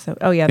ago. So,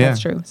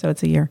 that's true. So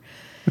it's a year.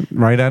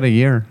 Right at a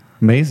year.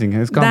 Amazing.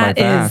 It's gone by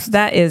fast.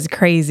 That is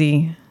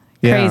crazy.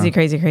 Yeah.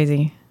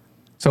 Crazy.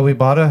 So we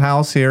bought a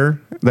house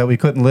here that we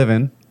couldn't live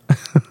in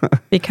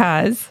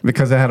because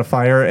it had a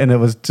fire and it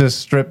was just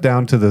stripped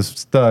down to the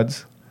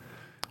studs.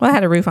 Well, it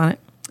had a roof on it.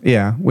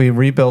 Yeah, we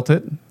rebuilt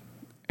it,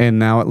 and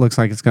now it looks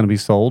like it's going to be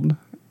sold,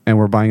 and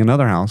we're buying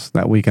another house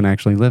that we can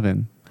actually live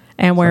in.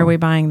 And where are we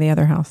buying the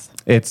other house?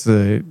 It's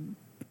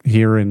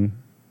here in.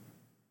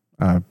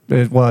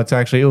 It's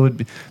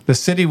actually the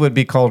city would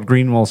be called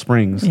Greenwell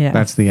Springs. Yeah.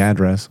 That's the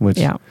address. Which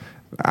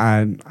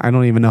I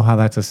don't even know how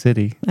that's a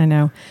city. I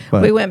know.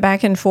 But we went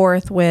back and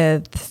forth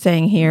with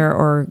staying here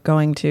or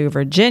going to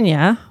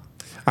Virginia.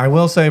 I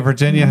will say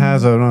Virginia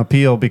has an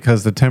appeal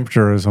because the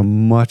temperature is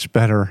much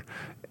better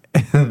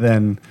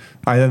than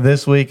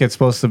this week. It's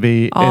supposed to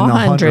be all in the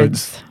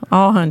hundreds.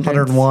 All hundreds.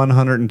 101,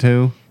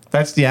 102.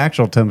 That's the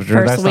actual temperature.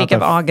 First That's week not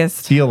of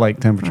August. Feel like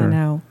temperature. I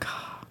know.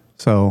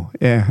 So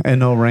yeah, and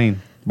no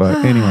rain.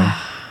 But anyway.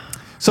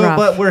 So, Rough.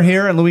 but we're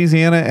here in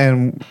Louisiana,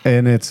 and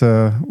it's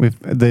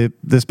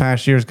this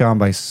past year's gone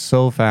by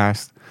so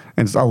fast,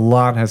 and a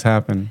lot has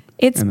happened.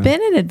 It's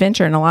been an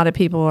adventure, and a lot of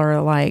people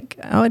are like,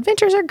 "Oh,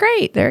 adventures are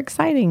great; they're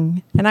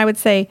exciting." And I would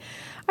say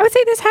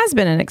this has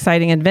been an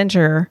exciting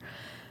adventure.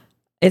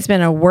 It's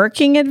been a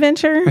working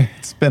adventure.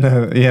 It's been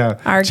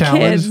Our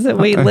challenge. kids,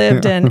 we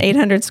lived in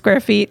 800 square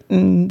feet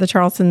in the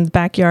Charleston's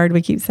backyard.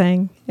 We keep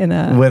saying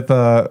with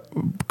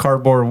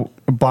cardboard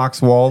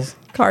box walls.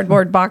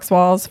 Cardboard box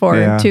walls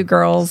for two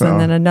girls, and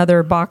then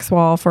another box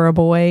wall for a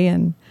boy,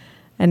 and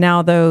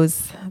now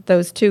those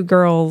two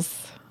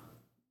girls.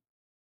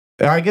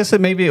 I guess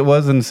maybe it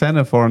was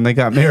incentive for them. They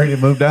got married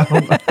and moved out.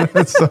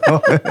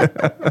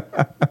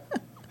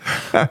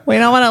 We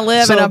don't want to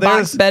live in a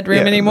box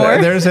bedroom anymore.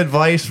 There's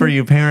advice for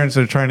you parents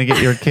who are trying to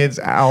get your kids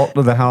out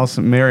of the house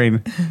and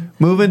married.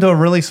 Move into a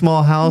really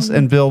small house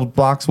and build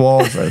box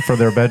walls for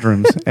their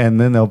bedrooms,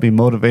 and then they'll be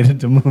motivated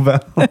to move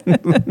out.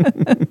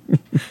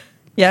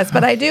 Yes,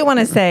 but I do want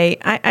to say,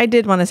 I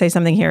did want to say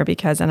something here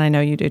because, and I know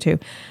you do too.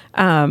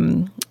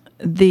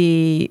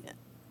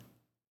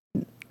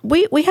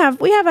 We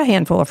have a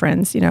handful of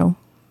friends,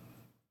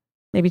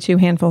 maybe 2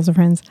 handfuls of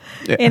friends.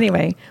 Yeah.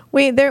 Anyway,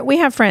 we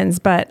have friends,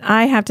 but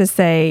I have to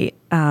say,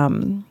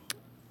 the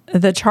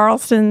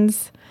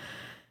Charlestons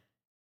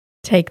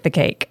take the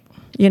cake.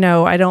 We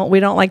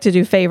don't like to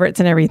do favorites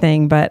and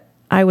everything, but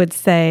I would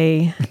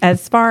say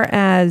as far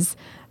as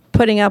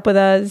putting up with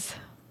us.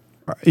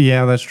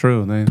 Yeah, that's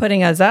true.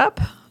 Putting us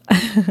up.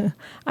 I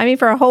mean,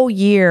 for a whole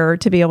year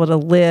to be able to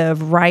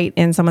live right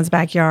in someone's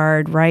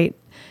backyard, right?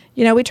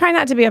 We try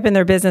not to be up in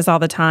their business all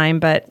the time,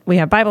 but we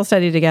have Bible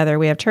study together.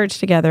 We have church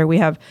together. We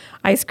have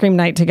ice cream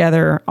night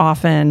together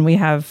often. We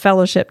have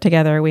fellowship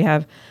together.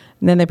 And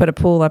then they put a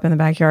pool up in the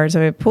backyard. So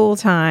we have pool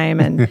time.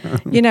 And,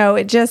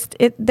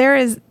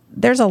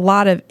 there's a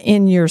lot of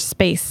in your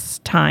space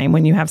time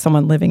when you have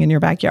someone living in your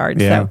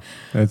backyard. Yeah,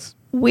 so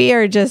we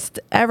are just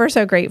ever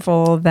so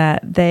grateful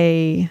that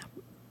they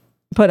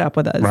put up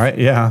with us. Right.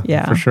 Yeah.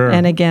 Yeah. For sure.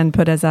 And again,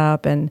 put us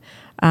up. And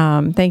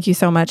thank you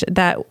so much.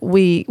 That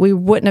we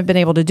wouldn't have been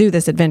able to do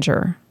this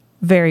adventure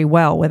very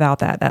well without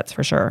that. That's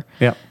for sure.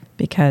 Yeah.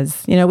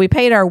 Because, we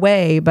paid our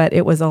way, but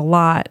it was a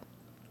lot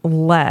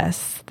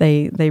less.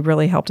 They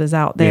really helped us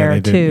out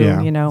there too,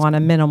 on a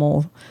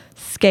minimal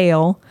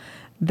scale.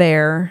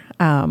 There,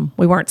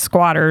 we weren't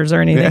squatters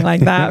or anything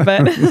like that,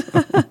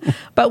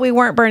 but we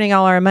weren't burning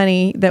all our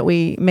money that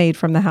we made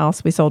from the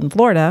house we sold in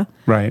Florida,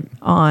 right,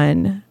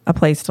 on a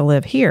place to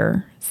live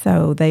here.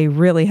 So they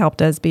really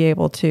helped us be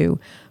able to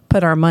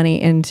put our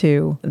money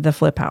into the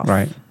flip house.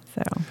 Right.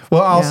 So,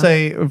 well, I'll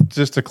say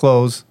just to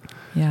close,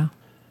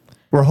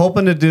 we're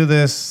hoping to do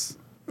this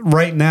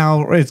right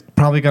now. It's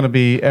probably going to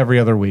be every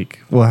other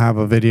week. We'll have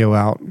a video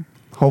out,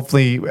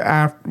 hopefully,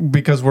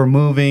 because we're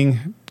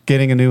moving,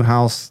 getting a new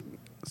house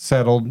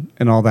settled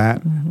and all that.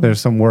 Mm-hmm. There's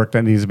some work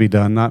that needs to be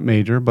done, not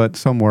major, but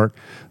some work.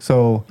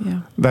 So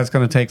that's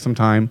going to take some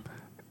time.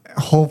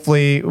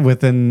 Hopefully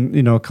within,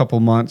 a couple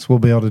months, we'll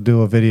be able to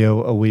do a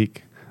video a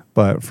week.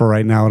 But for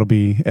right now, it'll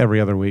be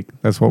every other week.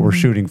 That's what we're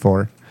shooting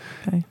for.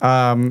 Okay.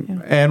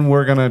 And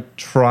we're going to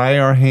try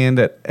our hand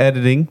at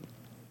editing.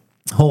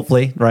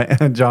 Hopefully, right?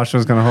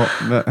 Joshua's going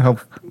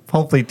to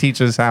hopefully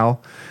teach us how,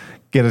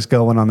 get us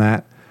going on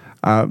that.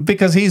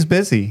 Because he's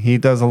busy. He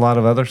does a lot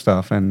of other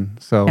stuff. And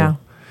so... Yeah.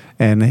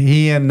 And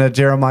he and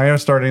Jeremiah are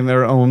starting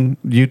their own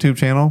YouTube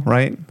channel,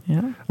 right? Yeah.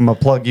 I'm going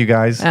to plug you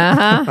guys.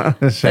 Uh-huh.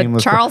 The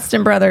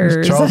Charleston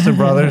Brothers. Charleston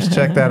Brothers.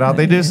 Check that out.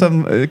 They do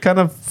some kind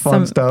of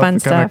fun stuff.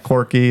 Kind of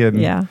quirky.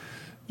 And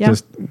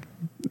just...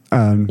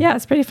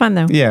 it's pretty fun,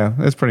 though. Yeah,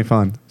 it's pretty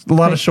fun. A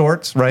lot of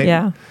shorts, right?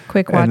 Yeah.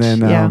 Quick watch.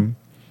 And then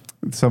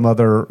some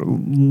other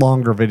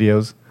longer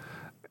videos.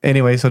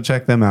 anyway, so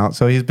check them out.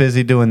 So he's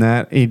busy doing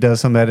that. He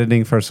does some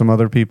editing for some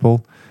other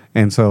people.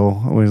 And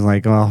so we was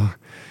like, well,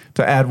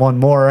 to add one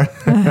more.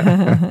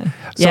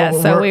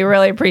 So we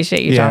really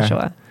appreciate you,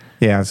 Joshua.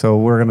 Yeah, so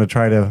we're going to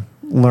try to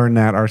learn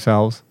that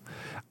ourselves.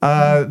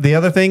 The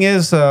other thing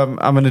is I'm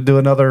going to do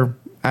another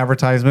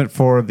advertisement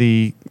for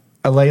the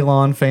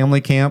Alaylon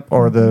Family Camp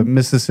or the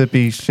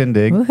Mississippi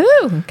Shindig.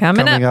 Woohoo!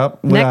 Coming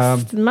up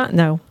next month.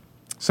 No.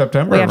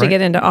 September, We have to right?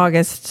 get into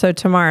August. So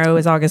tomorrow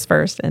is August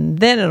 1st, and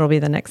then it'll be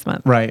the next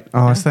month. Right.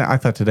 Oh, I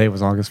thought today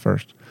was August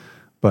 1st,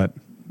 but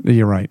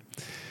you're right.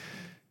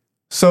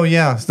 So,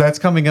 yeah, that's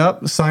coming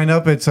up. Sign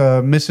up. It's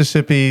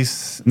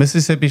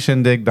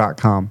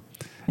MississippiShindig.com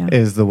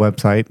is the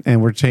website,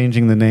 and we're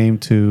changing the name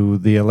to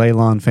the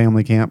Alaylon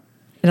Family Camp.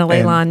 And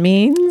Alaylon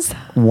means?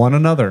 One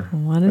another.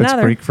 One another.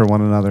 It's Greek for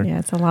one another. Yeah,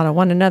 it's a lot of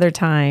one another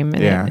time.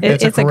 And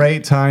it's a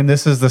great time.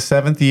 This is the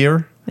 7th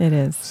year. It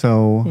is.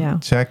 So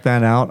check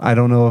that out. I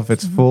don't know if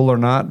it's full or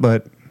not,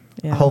 but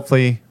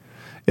hopefully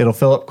it'll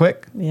fill up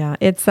quick. Yeah,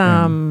 it's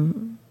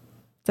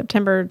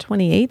September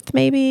 28th,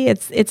 maybe.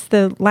 It's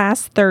the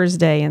last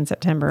Thursday in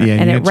September. Yeah,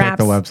 and you it can check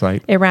the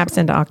website. It wraps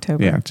into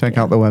October. Yeah, check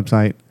out the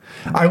website.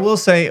 I will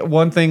say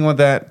one thing with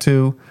that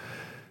too.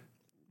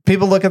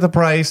 People look at the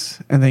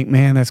price and think,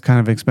 man, that's kind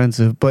of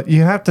expensive. But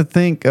you have to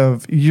think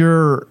of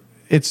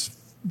it's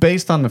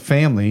based on the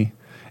family,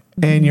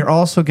 and you're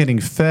also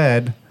getting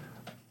fed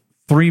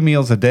 3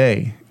 meals a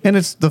day. And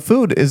the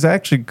food is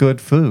actually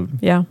good food.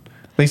 Yeah.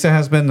 At least it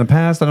has been in the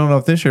past. I don't know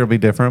if this year will be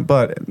different,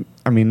 but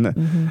I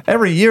mean,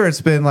 every year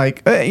it's been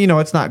like,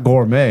 it's not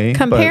gourmet.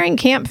 Comparing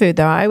camp food,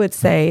 though, I would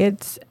say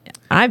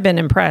I've been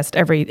impressed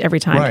every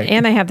time. Right.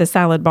 And they have the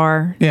salad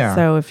bar. Yeah.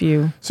 So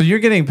you're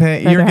getting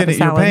you're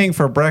paying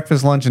for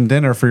breakfast, lunch, and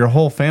dinner for your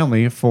whole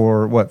family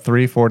for what,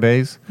 3-4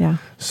 days? Yeah.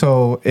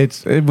 So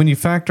when you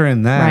factor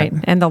in that, right,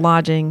 and the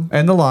lodging,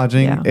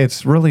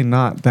 it's really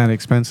not that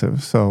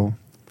expensive. So,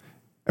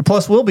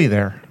 plus we'll be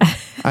there.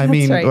 I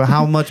mean, right.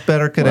 How much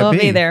better could it be? We'll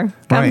be there.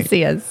 Come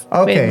see us.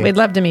 Okay. We'd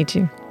love to meet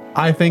you.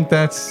 I think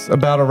that's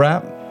about a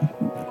wrap.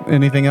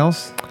 Anything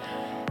else?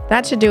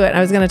 That should do it. I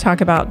was going to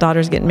talk about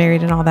daughters getting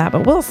married and all that,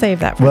 but we'll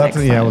save that for next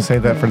time. Yeah, we'll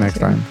save that for next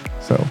time.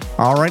 So,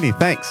 alrighty,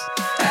 thanks.